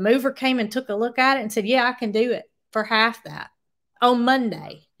the mover came and took a look at it and said, yeah, I can do it for half that on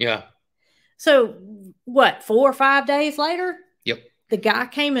Monday. Yeah. So what, 4 or 5 days later? Yep. The guy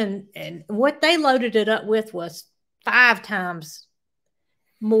came in, and what they loaded it up with was 5 times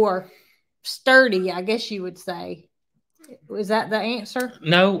more sturdy, I guess you would say. Was that the answer?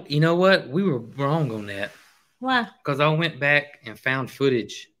 No, you know what? We were wrong on that. Why? Because I went back and found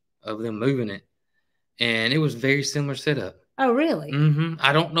footage of them moving it, and it was very similar setup. Oh, really? Mm-hmm.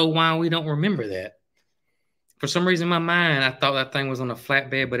 I don't know why we don't remember that. For some reason in my mind, I thought that thing was on a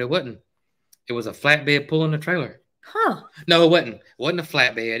flatbed, but it wasn't. It was a flatbed pulling a trailer. Huh. No, it wasn't. It wasn't a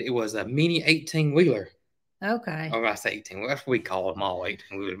flatbed. It was a mini 18-wheeler. Okay. Or I say 18. That's what we call them all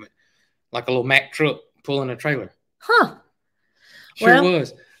 18-wheeler. Like a little Mack truck pulling a trailer. Huh. Sure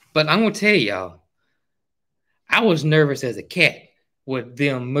was. But I'm going to tell y'all, I was nervous as a cat with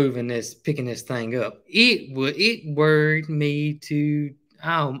them picking this thing up. It worried me to,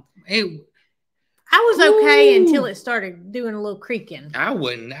 I was okay until it started doing a little creaking. I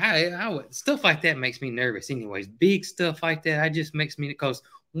wouldn't. Stuff like that makes me nervous anyways. Big stuff like that, just makes me, because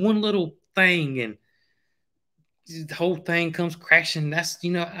one little thing and the whole thing comes crashing. That's,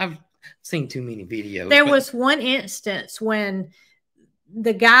 I've seen too many videos. There was one instance when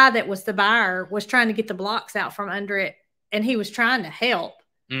the guy that was the buyer was trying to get the blocks out from under it, and he was trying to help.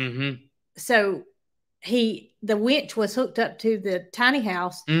 Mm-hmm. So the winch was hooked up to the tiny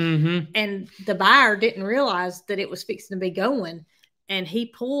house, mm-hmm. and the buyer didn't realize that it was fixing to be going, and he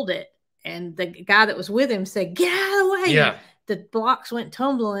pulled it, and the guy that was with him said, get out of the way. Yeah. The blocks went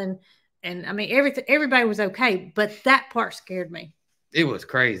tumbling, and I mean, everybody was okay, but that part scared me. It was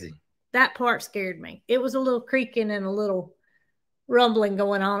crazy. That part scared me. It was a little creaking and a little rumbling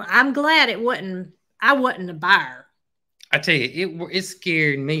going on. I'm glad I wasn't a buyer. I tell you, it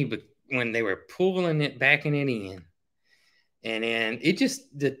scared me, but when they were pulling it, backing it in, and then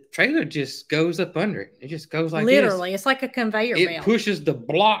the trailer just goes up under it. It just goes like literally, this. It's like a conveyor belt. It pushes the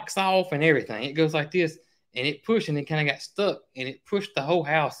blocks off and everything. It goes like this, and it pushed, and it kind of got stuck, and it pushed the whole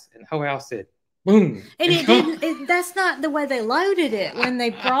house, and the whole house said, boom. And it didn't. That's not the way they loaded it when they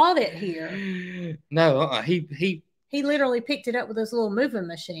brought it here. No, he literally picked it up with this little moving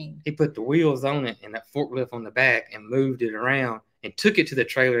machine. He put the wheels on it and that forklift on the back and moved it around and took it to the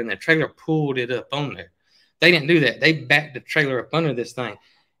trailer, and the trailer pulled it up on there. They didn't do that. They backed the trailer up under this thing.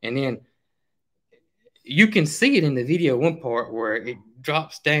 And then you can see it in the video, one part where it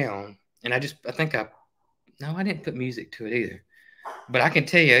drops down. And I didn't put music to it either. But I can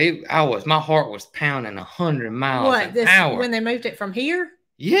tell you, my heart was pounding 100 miles an hour. When they moved it from here?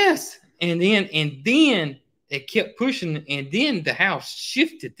 Yes. And then it kept pushing, and then the house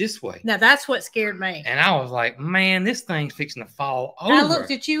shifted this way. Now, that's what scared me. And I was like, man, this thing's fixing to fall over. I looked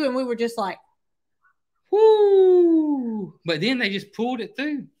at you, and we were just like, whoo. But then they just pulled it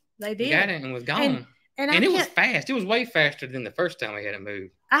through. They did. Got it and was gone. And it was fast. It was way faster than the first time we had it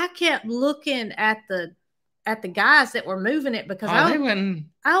moved. I kept looking at the guys that were moving it, because I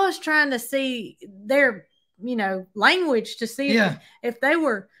was trying to see their, language to see if they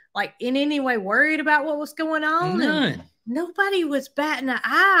were like in any way worried about what was going on. None. And nobody was batting an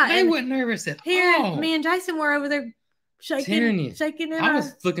eye. They weren't nervous at all. Me and Jason were over there shaking. I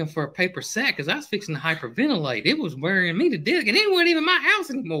was looking for a paper sack because I was fixing to hyperventilate. It was wearing me to death, and it wasn't even my house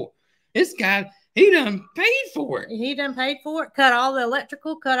anymore. This guy, he done paid for it. Cut all the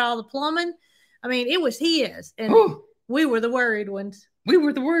electrical, cut all the plumbing. I mean, it was his, and we were the worried ones.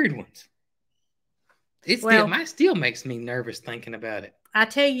 It still makes me nervous thinking about it. I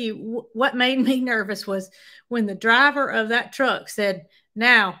tell you, what made me nervous was when the driver of that truck said,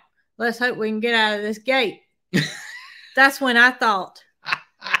 now, let's hope we can get out of this gate. That's when I thought,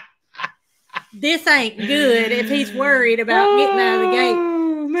 this ain't good if he's worried about getting out of the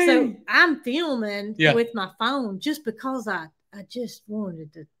gate. Man. So I'm filming with my phone just because I just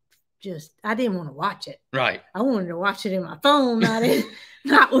wanted to I didn't want to watch it. Right. I wanted to watch it in my phone,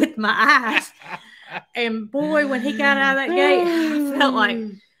 not with my eyes. And boy, when he got out of that gate,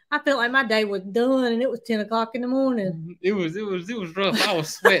 I felt like my day was done, and it was 10 o'clock in the morning. It was rough. I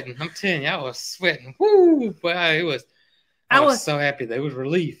was sweating. I'm telling you, I was sweating. Woo! But I was so happy. There was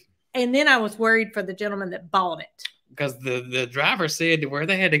relief. And then I was worried for the gentleman that bought it. because the driver said where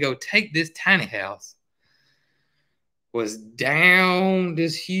they had to go take this tiny house was down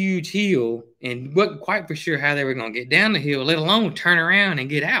this huge hill and wasn't quite for sure how they were going to get down the hill, let alone turn around and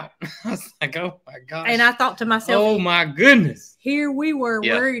get out. I was like, oh my gosh. And I thought to myself, oh my goodness. Here we were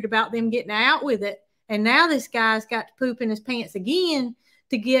worried about them getting out with it. And now this guy's got to poop in his pants again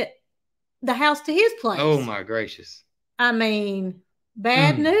to get the house to his place. Oh my gracious. I mean,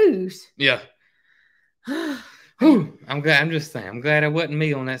 bad news. Yeah. Whew. I'm glad. I'm just saying. I'm glad it wasn't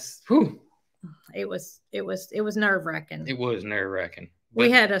me on that. Whew. It was nerve-wracking. It was nerve-wracking. We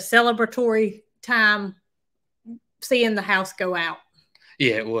had a celebratory time seeing the house go out.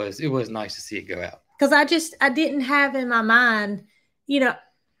 Yeah, it was. It was nice to see it go out. Because I didn't have in my mind,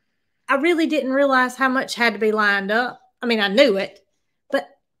 I really didn't realize how much had to be lined up. I mean, I knew it, but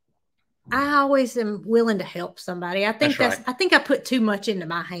I always am willing to help somebody. I think I think I put too much into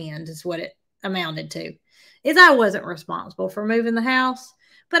my hands is what it amounted to. Is I wasn't responsible for moving the house.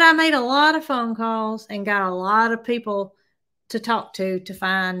 But I made a lot of phone calls and got a lot of people to talk to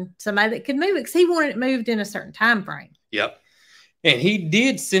find somebody that could move it because he wanted it moved in a certain time frame. Yep. And he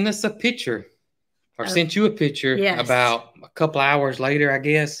did send us a picture or sent you a picture about a couple hours later, I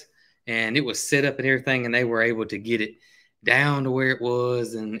guess. And it was set up and everything, and they were able to get it down to where it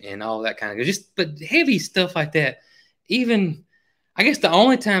was and all that kind of but heavy stuff like that. Even, I guess the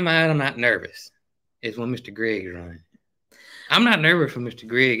only time I'm not nervous is when Mr. Greg's running. I'm not nervous for Mr.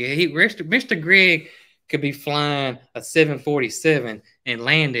 Greg. Mr. Greg could be flying a 747 and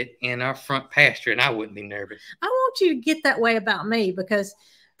land it in our front pasture, and I wouldn't be nervous. I want you to get that way about me because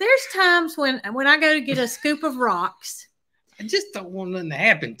there's times when I go to get a scoop of rocks. I just don't want nothing to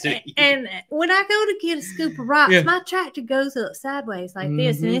happen to you. And when I go to get a scoop of rocks, my tractor goes up sideways like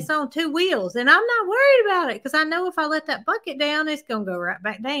this, and it's on 2 wheels, and I'm not worried about it because I know if I let that bucket down, it's going to go right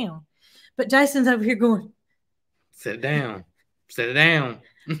back down. But Jason's over here going, sit down. Set it down.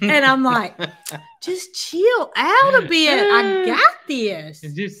 And I'm like, just chill out a bit. I got this.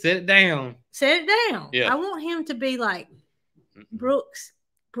 Just set it down. Set it down. Yeah. I want him to be like, Brooke's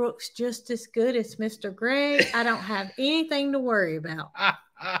just as good as Mr. Greg. I don't have anything to worry about.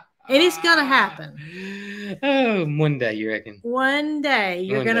 And it's going to happen. Oh, one day, you reckon? One day,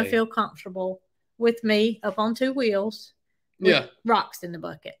 you're going to feel comfortable with me up on 2 wheels with rocks in the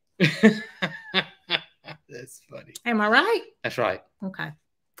bucket. That's funny. Am I right? That's right. Okay.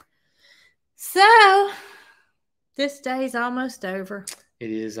 So, this day's almost over.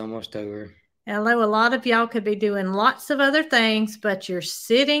 It is almost over. Although a lot of y'all could be doing lots of other things, but you're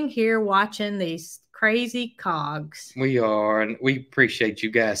sitting here watching these crazy cogs. We are, and we appreciate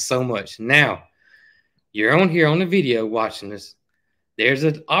you guys so much. Now, you're on here on the video watching this. There's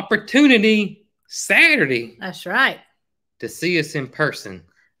an opportunity Saturday. That's right. To see us in person.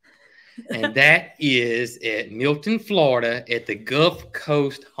 And that is at Milton, Florida, at the Gulf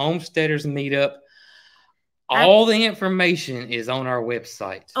Coast Homesteaders Meetup. All the information is on our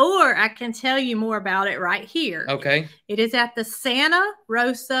website. Or I can tell you more about it right here. Okay. It is at the Santa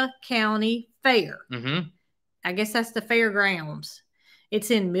Rosa County Fair. Mm-hmm. I guess that's the fairgrounds.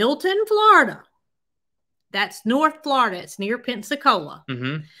 It's in Milton, Florida. That's North Florida. It's near Pensacola.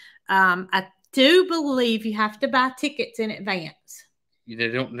 Mm-hmm. I do believe you have to buy tickets in advance.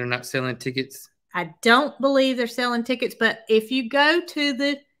 They're not selling tickets? I don't believe they're selling tickets, but if you go to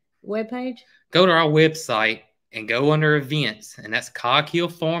the webpage. Go to our website and go under events, and that's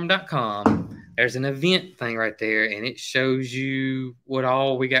coghillfarm.com. There's an event thing right there, and it shows you what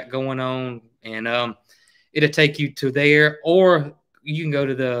all we got going on, and it'll take you to there, or you can go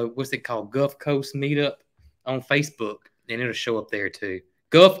to the, what's it called, Gulf Coast Meetup on Facebook, and it'll show up there too.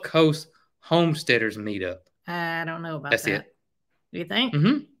 Gulf Coast Homesteaders Meetup. I don't know about that. That's it. You think?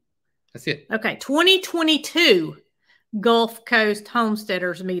 Mm-hmm. That's it. Okay, 2022 Gulf Coast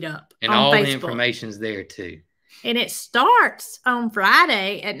Homesteaders Meetup. And on all Facebook. The information's there too. And it starts on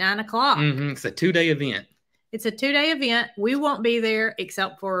Friday at 9 o'clock. Mm-hmm. It's a 2-day event. It's a 2-day event. We won't be there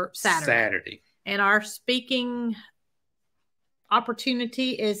except for Saturday. And our speaking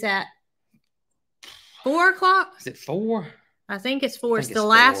opportunity is at 4 o'clock. Is it 4? I think it's 4. It's the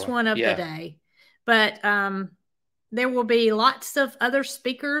last one of the day. But there will be lots of other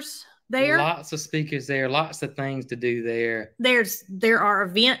speakers there. Lots of speakers there. Lots of things to do there. There are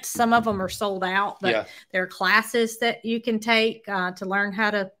events. Some of them are sold out, but there are classes that you can take to learn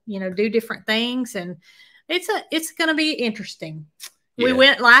how to, do different things. And it's going to be interesting. Yeah. We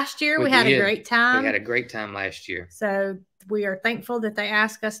went last year. We had a great time. We had a great time last year. So we are thankful that they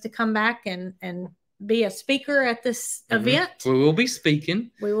asked us to come back and be a speaker at this event. We will be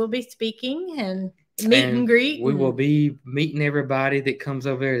speaking. And meet and greet. We will be meeting everybody that comes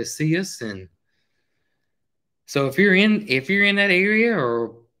over there to see us. And So if you're in that area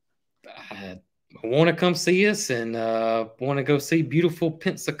or want to come see us and want to go see beautiful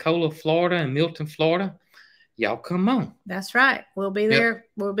Pensacola, Florida, and Milton, Florida, y'all come on. That's right. We'll be there. Yep.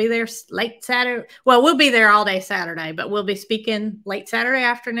 We'll be there late Saturday. Well, we'll be there all day Saturday, but we'll be speaking late Saturday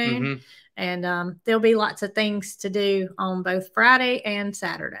afternoon. Mm-hmm. And there'll be lots of things to do on both Friday and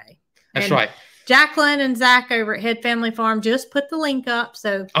Saturday. That's right. Jacqueline and Zach over at Head Family Farm just put the link up.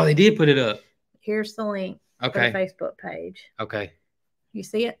 So they did put it up. Here's the link for the Facebook page. Okay. You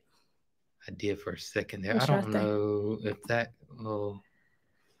see it? I did for a second there. I don't know if that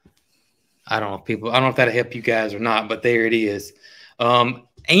I don't know if that'll help you guys or not, but there it is.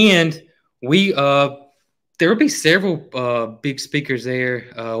 And we there will be several big speakers there.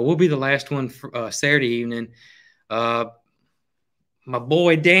 We'll be the last one for, Saturday evening. My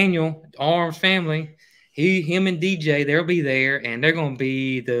boy Daniel, Arms family, him and DJ, they'll be there, and they're going to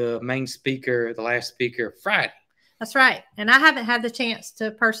be the main speaker, the last speaker Friday. That's right. And I haven't had the chance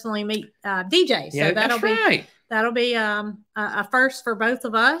to personally meet DJ, so that'll be a first for both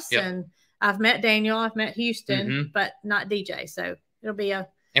of us. Yep. And I've met Daniel, I've met Houston, but not DJ. So it'll be and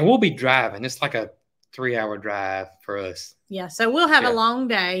we'll be driving. It's like a 3-hour drive for us. Yeah. So we'll have a long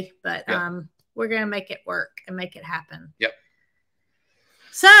day, but we're going to make it work and make it happen. Yep.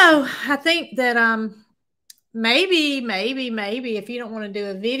 So I think that maybe if you don't want to do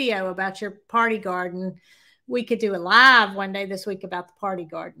a video about your party garden, we could do a live one day this week about the party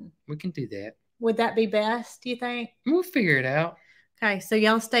garden. We can do that. Would that be best, do you think? We'll figure it out. Okay, so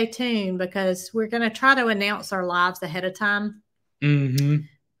y'all stay tuned because we're going to try to announce our lives ahead of time. Mm-hmm.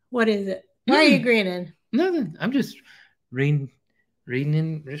 What is it? Why are you grinning? Nothing. I'm just reading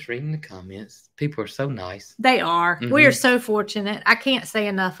the comments. People are so nice. They are. Mm-hmm. We are so fortunate. I can't say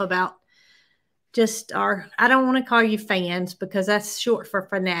enough about just I don't want to call you fans because that's short for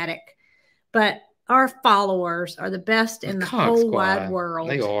fanatic, but our followers are the best in the whole wide world.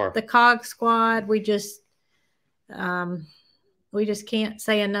 They are. The COG squad, we just can't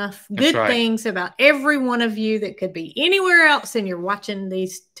say enough good things about every one of you that could be anywhere else, and you're watching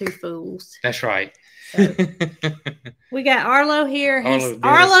these two fools. That's right. So, we got Arlo here.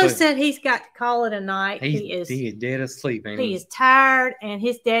 Arlo said he's got to call it a night. He is dead asleep. He is tired, and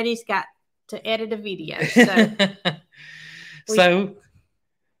his daddy's got to edit a video. So,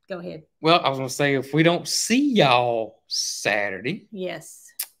 go ahead. Well, I was going to say, if we don't see y'all Saturday,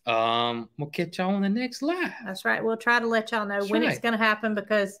 yes, we'll catch y'all on the next live. That's right. We'll try to let y'all know when it's going to happen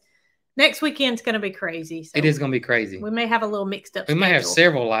because next weekend's going to be crazy. So it is going to be crazy. We may have a little mixed up. We may have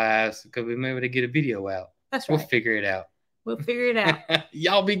several lives because we may be able to get a video out. That's right. We'll figure it out. We'll figure it out.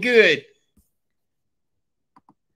 Y'all be good.